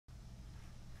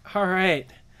All right,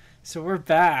 so we're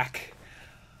back.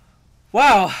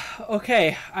 Wow.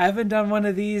 Okay, I haven't done one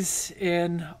of these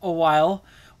in a while.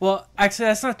 Well, actually,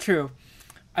 that's not true.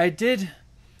 I did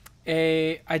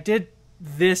I did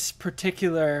this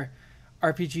particular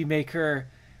RPG Maker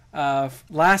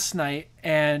last night,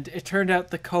 and it turned out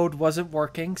the code wasn't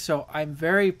working. So I'm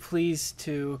very pleased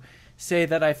to say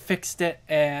that I fixed it,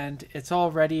 and it's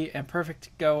all ready and perfect to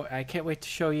go. I can't wait to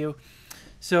show you.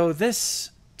 So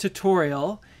this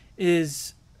tutorial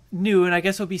is new, and I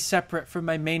guess will be separate from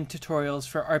my main tutorials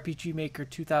for RPG Maker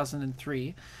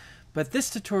 2003. But this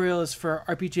tutorial is for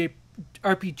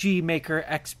RPG Maker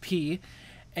XP,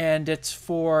 and it's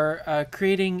for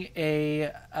creating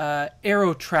a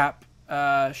arrow trap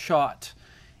shot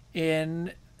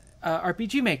in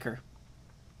RPG Maker.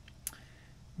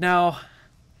 Now,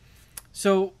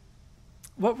 so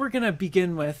what we're going to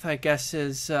begin with, I guess,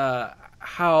 is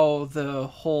how the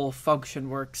whole function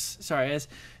works. Sorry, it's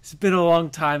been a long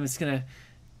time. It's going to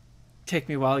take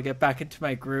me a while to get back into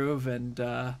my groove and,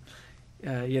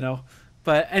 you know.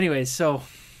 But anyways, so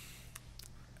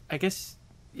I guess,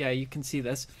 yeah, you can see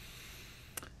this.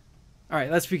 All right,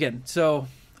 let's begin. So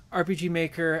RPG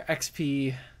Maker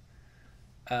XP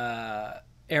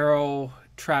arrow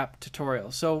trap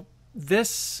tutorial. So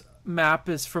this map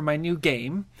is for my new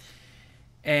game,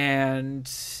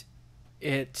 and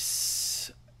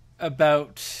it's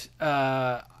about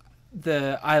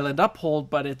the Island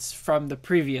Uphold, but it's from the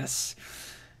previous.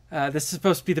 This is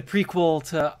supposed to be the prequel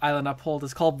to Island Uphold.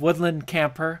 It's called Woodland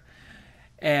Camper,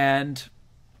 and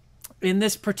in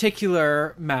this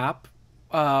particular map,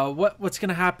 what's going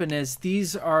to happen is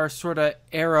these are sort of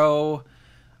arrow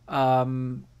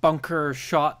bunker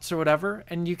shots or whatever,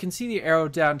 and you can see the arrow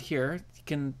down here. You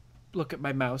can look at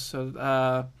my mouse.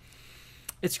 So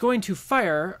it's going to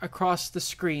fire across the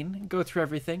screen, go through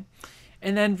everything,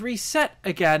 and then reset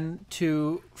again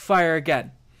to fire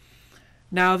again.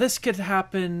 Now this could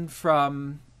happen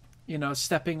from, you know,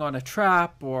 stepping on a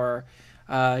trap, or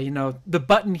you know, the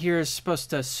button here is supposed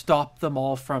to stop them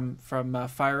all from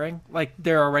firing. Like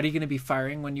they're already going to be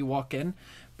firing when you walk in,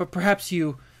 but perhaps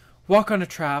you walk on a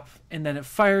trap and then it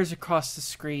fires across the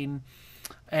screen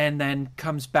and then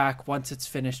comes back once it's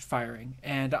finished firing.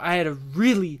 And I had a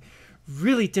really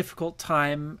difficult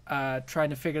time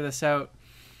trying to figure this out.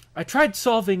 I tried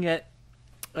solving it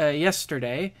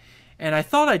yesterday, and I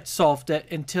thought I'd solved it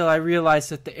until I realized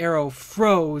that the arrow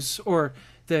froze, or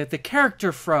the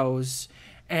character froze,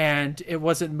 and it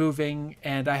wasn't moving,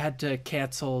 and I had to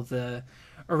cancel the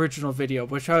original video,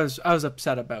 which I was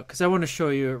upset about because I want to show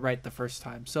you it right the first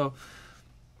time. So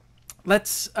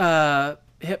let's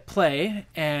hit play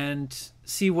and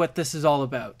see what this is all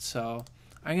about. So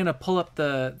I'm going to pull up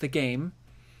the game,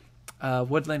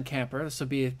 Woodland Camper. This will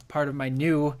be part of my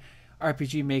new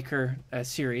RPG Maker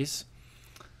series.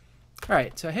 All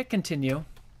right, so I hit continue.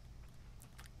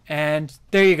 And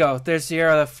there you go. There's the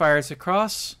arrow that fires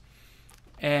across,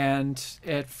 and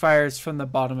it fires from the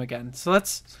bottom again. So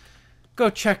let's go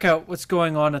check out what's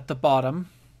going on at the bottom.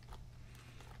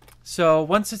 So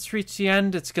once it's reached the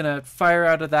end, it's going to fire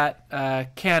out of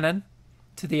that cannon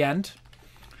to the end.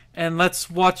 And let's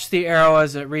watch the arrow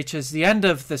as it reaches the end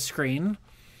of the screen.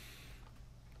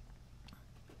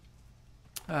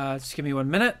 Just give me 1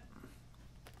 minute.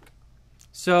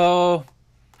 So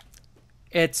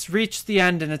it's reached the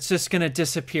end, and it's just going to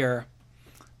disappear.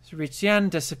 So reach the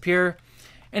end, disappear.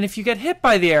 And if you get hit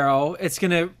by the arrow, it's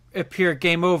going to appear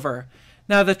game over.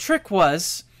 Now the trick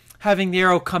was having the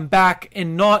arrow come back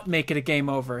and not make it a game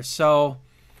over. So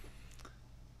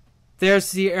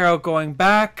there's the arrow going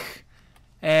back,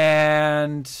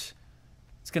 and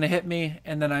it's going to hit me,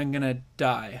 and then I'm going to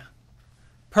die.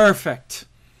 Perfect.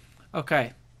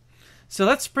 Okay. So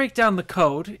let's break down the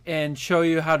code and show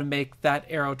you how to make that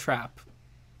arrow trap.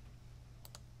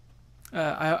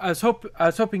 I was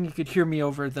hoping you could hear me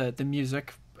over the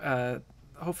music.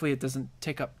 Hopefully it doesn't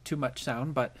take up too much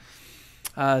sound. But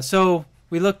so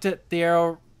we looked at the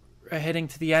arrow heading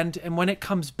to the end, and when it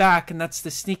comes back, and that's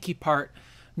the sneaky part,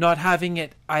 not having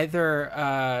it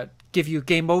either give you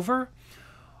game over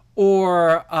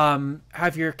or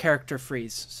have your character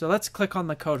freeze. So let's click on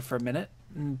the code for a minute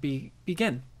and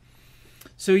begin.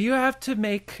 So you have to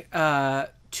make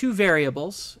two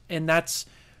variables, and that's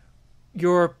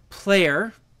your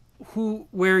player,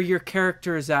 where your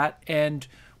character is at, and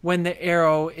when the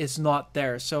arrow is not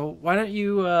there. So why don't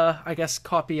you, I guess,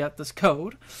 copy out this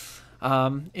code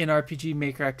in RPG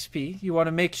Maker XP. You want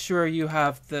to make sure you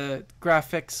have the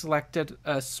graphics selected,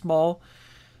 small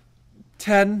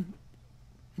 10.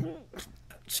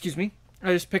 Excuse me.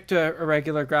 I just picked a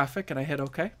regular graphic and I hit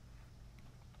OK.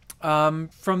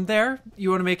 From there, you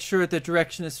want to make sure the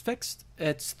direction is fixed.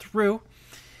 It's through.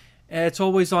 And it's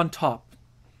always on top.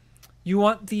 You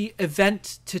want the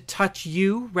event to touch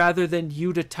you rather than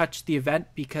you to touch the event,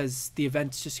 because the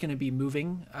event's just going to be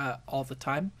moving all the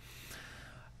time.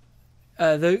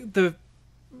 The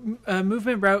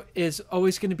movement route is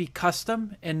always going to be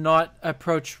custom and not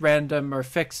approach random or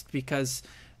fixed, because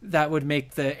that would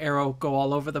make the arrow go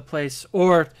all over the place.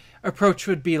 Or approach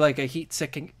would be like a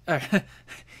heat-seeking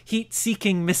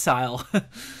missile.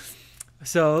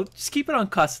 So just keep it on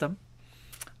custom.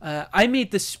 I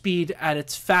made the speed at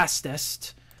its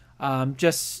fastest,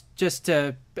 just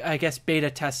to, I guess, beta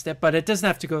test it, but it doesn't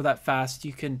have to go that fast.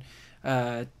 You can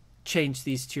change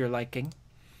these to your liking.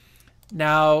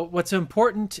 Now, what's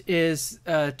important is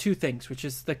two things, which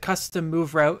is the custom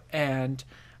move route and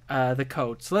the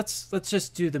code. So let's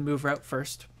just do the move route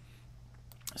first.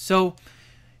 So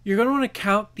you're going to want to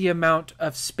count the amount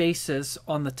of spaces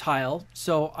on the tile.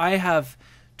 So I have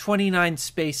 29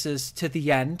 spaces to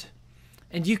the end,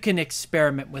 and you can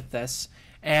experiment with this,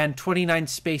 and 29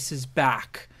 spaces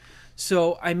back.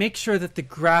 So I make sure that the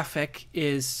graphic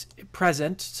is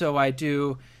present. So I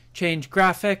do change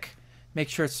graphic, make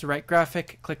sure it's the right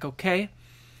graphic, click OK,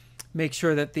 make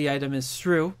sure that the item is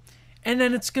through, and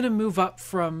then it's going to move up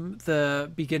from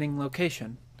the beginning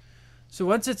location. So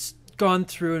once it's gone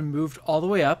through and moved all the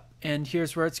way up, and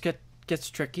here's where it gets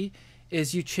tricky,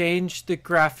 is you change the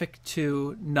graphic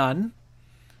to none,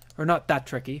 or not that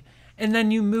tricky, and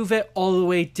then you move it all the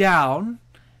way down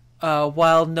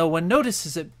while no one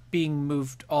notices it being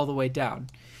moved all the way down.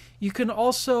 You can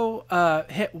also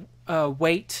hit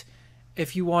wait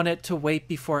if you want it to wait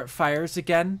before it fires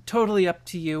again. Totally up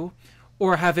to you.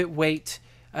 Or have it wait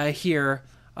here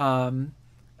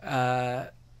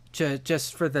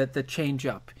just for the change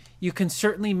up. You can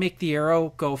certainly make the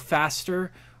arrow go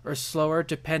faster or slower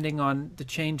depending on the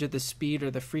change of the speed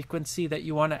or the frequency that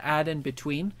you want to add in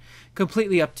between.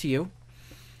 Completely up to you.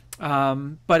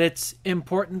 But it's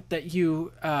important that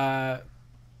you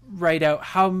write out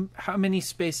how many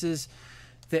spaces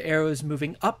the arrow is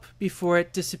moving up before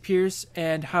it disappears,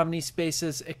 and how many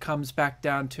spaces it comes back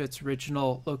down to its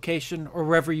original location or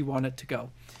wherever you want it to go.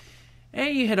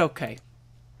 And you hit OK.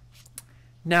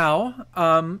 Now,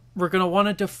 we're going to want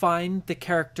to define the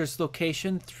character's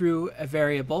location through a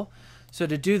variable. So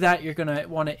to do that, you're going to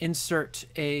want to insert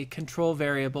a control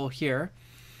variable here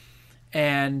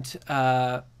and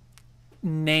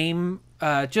name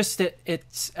just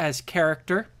it's as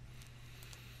character.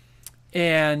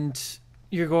 And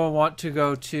you're going to want to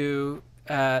go to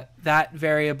that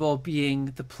variable being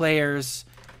the player's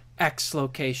X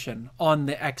location on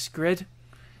the X grid.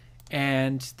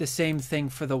 And the same thing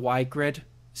for the Y grid,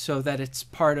 so that it's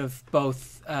part of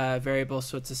both variables,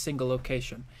 so it's a single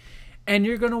location. And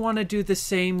you're going to want to do the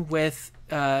same with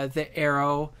the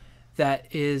arrow that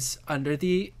is under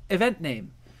the event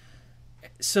name.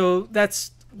 So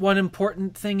that's one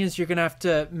important thing, is you're going to have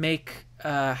to make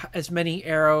as many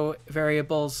arrow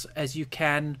variables as you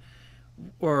can,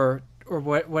 or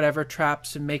whatever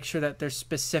traps, and make sure that they're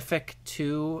specific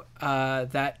to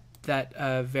that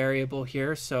variable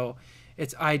here. So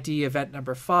it's ID event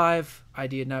number 5,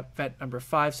 ID event number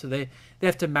 5. So they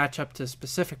have to match up to a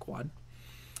specific one,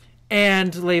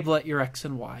 and label it your X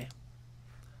and Y.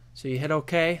 So you hit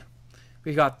OK.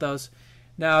 We got those.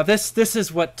 Now this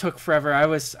is what took forever. I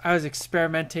was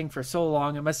experimenting for so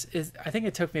long. I think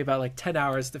it took me about like 10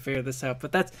 hours to figure this out.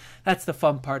 But that's the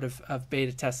fun part of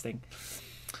beta testing.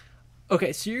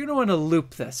 Okay, so you're going to want to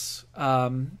loop this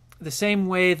the same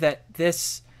way that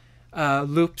this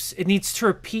loops. It needs to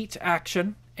repeat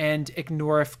action and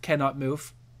ignore if cannot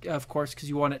move, of course, because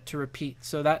you want it to repeat.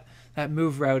 So that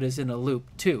move route is in a loop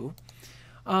too.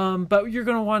 But you're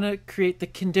going to want to create the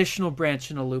conditional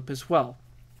branch in a loop as well.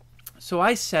 So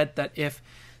I said that if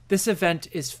this event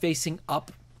is facing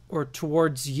up or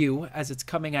towards you as it's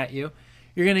coming at you,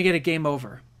 you're going to get a game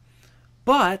over.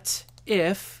 But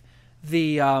if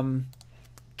the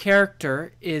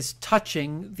character is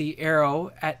touching the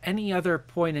arrow at any other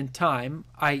point in time,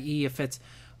 i.e. if it's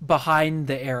behind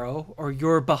the arrow or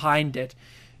you're behind it,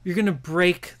 you're going to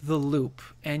break the loop.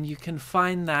 And you can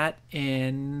find that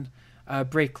in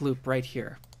break loop right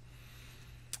here.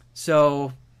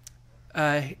 So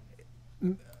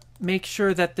make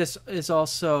sure that this is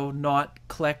also not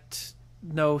clicked,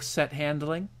 no set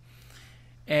handling.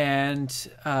 And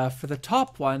for the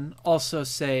top one, also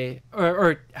say,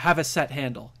 or have a set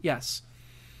handle, yes.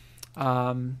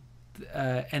 And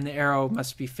the arrow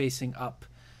must be facing up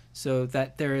so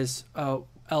that there is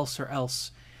else or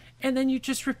else. And then you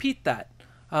just repeat that.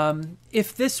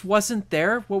 If this wasn't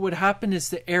there, what would happen is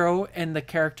the arrow and the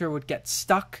character would get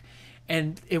stuck,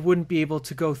 and it wouldn't be able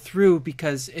to go through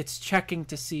because it's checking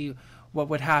to see what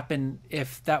would happen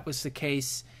if that was the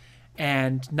case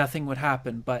and nothing would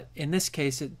happen. But in this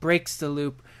case, it breaks the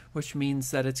loop, which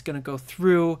means that it's going to go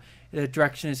through, the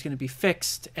direction is going to be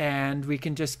fixed, and we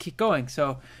can just keep going.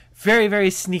 So very, very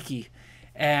sneaky.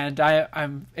 And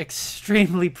I'm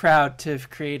extremely proud to have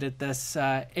created this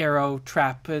arrow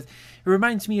trap. It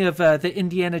reminds me of the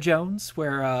Indiana Jones,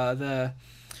 where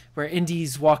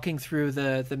Indy's walking through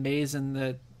the maze,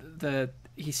 and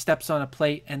he steps on a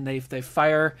plate and they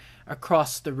fire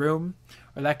across the room,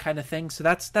 or that kind of thing. So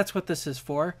that's what this is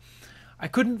for. I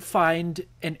couldn't find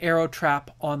an arrow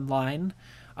trap online,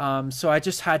 so I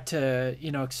just had to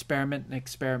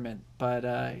experiment, but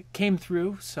it came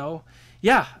through. So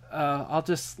yeah, I'll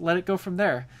just let it go from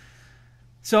there.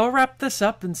 So I'll wrap this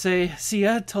up and say see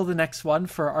ya till the next one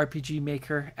for RPG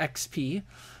Maker XP.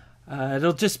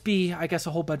 It'll just be, I guess,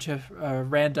 a whole bunch of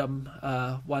random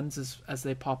ones as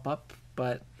they pop up.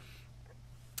 But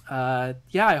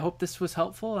yeah, I hope this was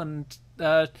helpful, and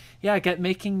yeah, get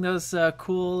making those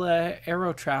cool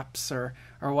arrow traps or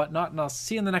whatnot, and I'll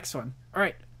see you in the next one. All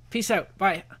right, peace out.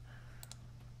 Bye.